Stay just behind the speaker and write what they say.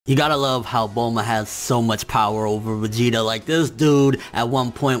You gotta love how Bulma has so much power over Vegeta. Like, this dude at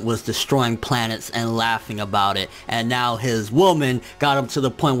one point was destroying planets and laughing about it, and now his woman got him to the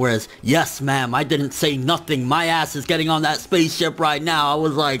point where it's, yes ma'am, I didn't say nothing, my ass is getting on that spaceship right now. I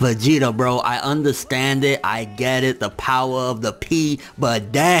was like, Vegeta bro, I understand it, I get it, the power of the P,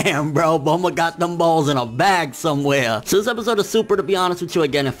 but damn bro, Bulma got them balls in a bag somewhere. So this episode of Super, to be honest with you,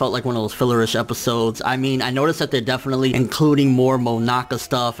 again, it felt like one of those fillerish episodes. I mean, I noticed that they're definitely including more Monaka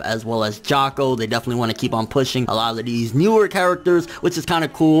stuff, as well as Jocko. They definitely want to keep on pushing a lot of these newer characters, which is kind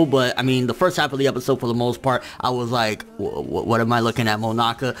of cool. But I mean, the first half of the episode, for the most part, I was like, what am I looking at?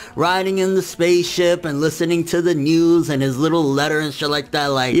 Monaka riding in the spaceship and listening to the news and his little letter and shit like that.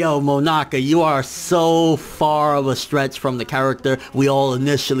 Like, yo, Monaka, you are so far of a stretch from the character we all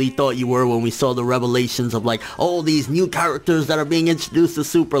initially thought you were when we saw the revelations of like all these new characters that are being introduced to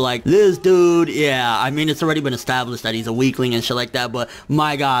Super. Like, this dude, yeah, I mean, it's already been established that he's a weakling and shit like that, but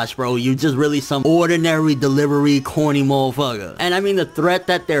my gosh bro, you just really some ordinary delivery corny motherfucker. And I mean, the threat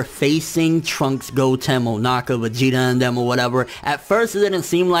that they're facing, Trunks, Goten, Monaka, Vegeta and them or whatever, at first it didn't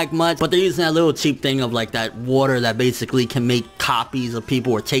seem like much, but they're using that little cheap thing of like that water that basically can make copies of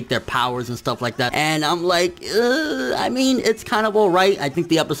people or take their powers and stuff like that. And I'm like, I mean, it's kind of alright. I think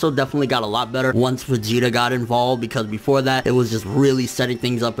the episode definitely got a lot better once Vegeta got involved, because before that it was just really setting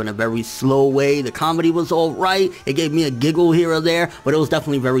things up in a very slow way. The comedy was alright, it gave me a giggle here or there, but it was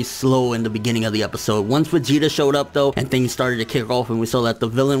definitely very slow in the beginning of the episode. Once Vegeta showed up though, and things started to kick off, and we saw that the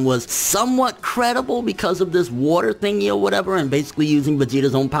villain was somewhat credible because of this water thingy or whatever, and basically using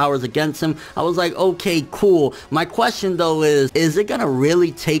Vegeta's own powers against him, I was like, okay, cool. My question though is it gonna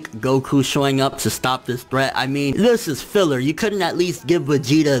really take Goku showing up to stop this threat? I mean, this is filler. You couldn't at least give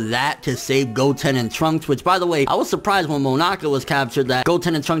Vegeta that to save Goten and Trunks, which by the way, I was surprised when Monaka was captured that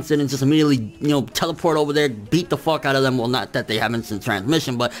Goten and Trunks didn't just immediately, you know, teleport over there, beat the fuck out of them. Well, not that they have instant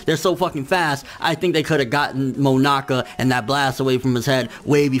transmission, but they're so fucking fast. I think they could have gotten Monaka and that blast away from his head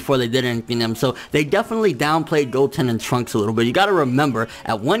way before they did anything to him. So they definitely downplayed Goten and Trunks a little bit. You gotta remember,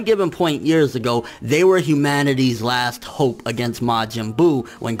 at one given point years ago, they were humanity's last hope against Majin Buu,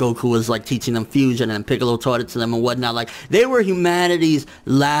 when Goku was like teaching them fusion and Piccolo taught it to them and whatnot. Like, they were humanity's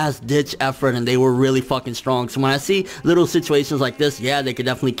last ditch effort, and they were really fucking strong. So when I see little situations like this, yeah, they could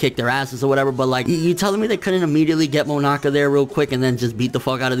definitely kick their asses or whatever, but like, you telling me they couldn't immediately get Monaka there real quick and then just beat the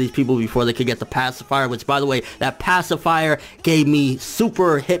fuck out of these people before they could get the pacifier? Which, by the way, that pacifier gave me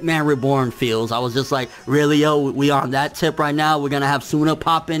super Hitman Reborn feels. I was just like, really, yo, we on that tip right now? We're gonna have Suna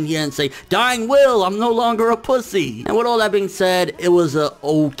pop in here and say, dying will, I'm no longer a pussy. And with all that being said, it was a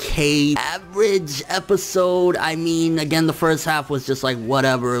okay average episode. I mean, again, the first half was just like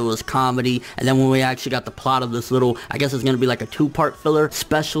whatever, it was comedy, and then when we actually got the plot of this little, I guess it's gonna be like a two-part filler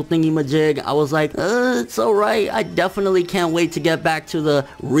special thingy majig, I was like, it's alright. I definitely can't wait to get back to the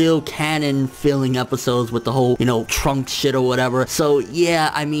real canon filling episodes with the whole, you know, Trunks shit or whatever. So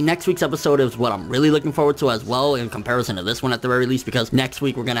yeah, I mean, next week's episode is what I'm really looking forward to as well, in comparison to this one at the very least, because next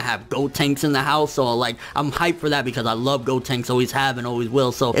week we're gonna have Gotenks in the house. So like, I'm hyped for that because I love Gotenks, always have and always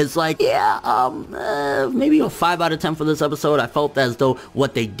will. So it's like, yeah, maybe a 5 out of 10 for this episode. I felt as though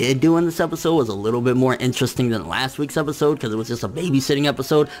what they did do in this episode was a little bit more interesting than last week's episode, because it was just a babysitting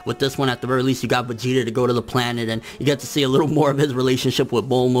episode. With this one, at the very least, you got Vegeta to go to the planet, and you get to see a little more of his relationship with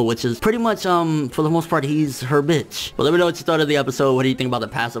Bulma, which is pretty much, for the most part, he's her bitch. But let me know what you thought of the episode. What do you think about the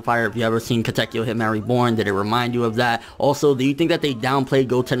pacifier? If you ever seen Katekyo Hitman Reborn, did it remind you of that? Also, do you think that they downplayed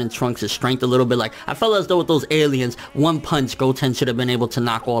Goten and Trunks' strength a little bit? Like, I felt as though with those aliens, one punch, Goten should have been able to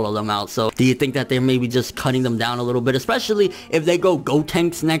knock all of them out. So do you think that they're maybe just cutting them down a little bit? Especially if they go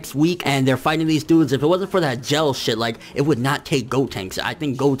Gotenks next week and they're fighting these dudes. If it wasn't for that gel shit, like, it would not take Gotenks. I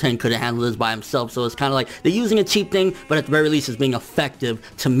think Goten could have handled this by himself. So it's kind of like they're using a cheap thing, but at the very least it's being effective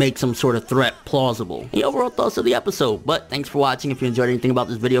to make some sort of threat plausible. The overall thoughts of the episode. But thanks for watching. If you enjoyed anything about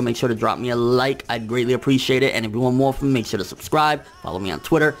this video, make sure to drop me a like. I'd greatly appreciate it. And if you want more from me, make sure to subscribe, follow me on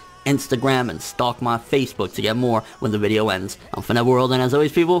Twitter, Instagram, and stalk my Facebook to get more when the video ends. I'm ForneverWorld, and as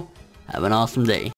always, people, have an awesome day.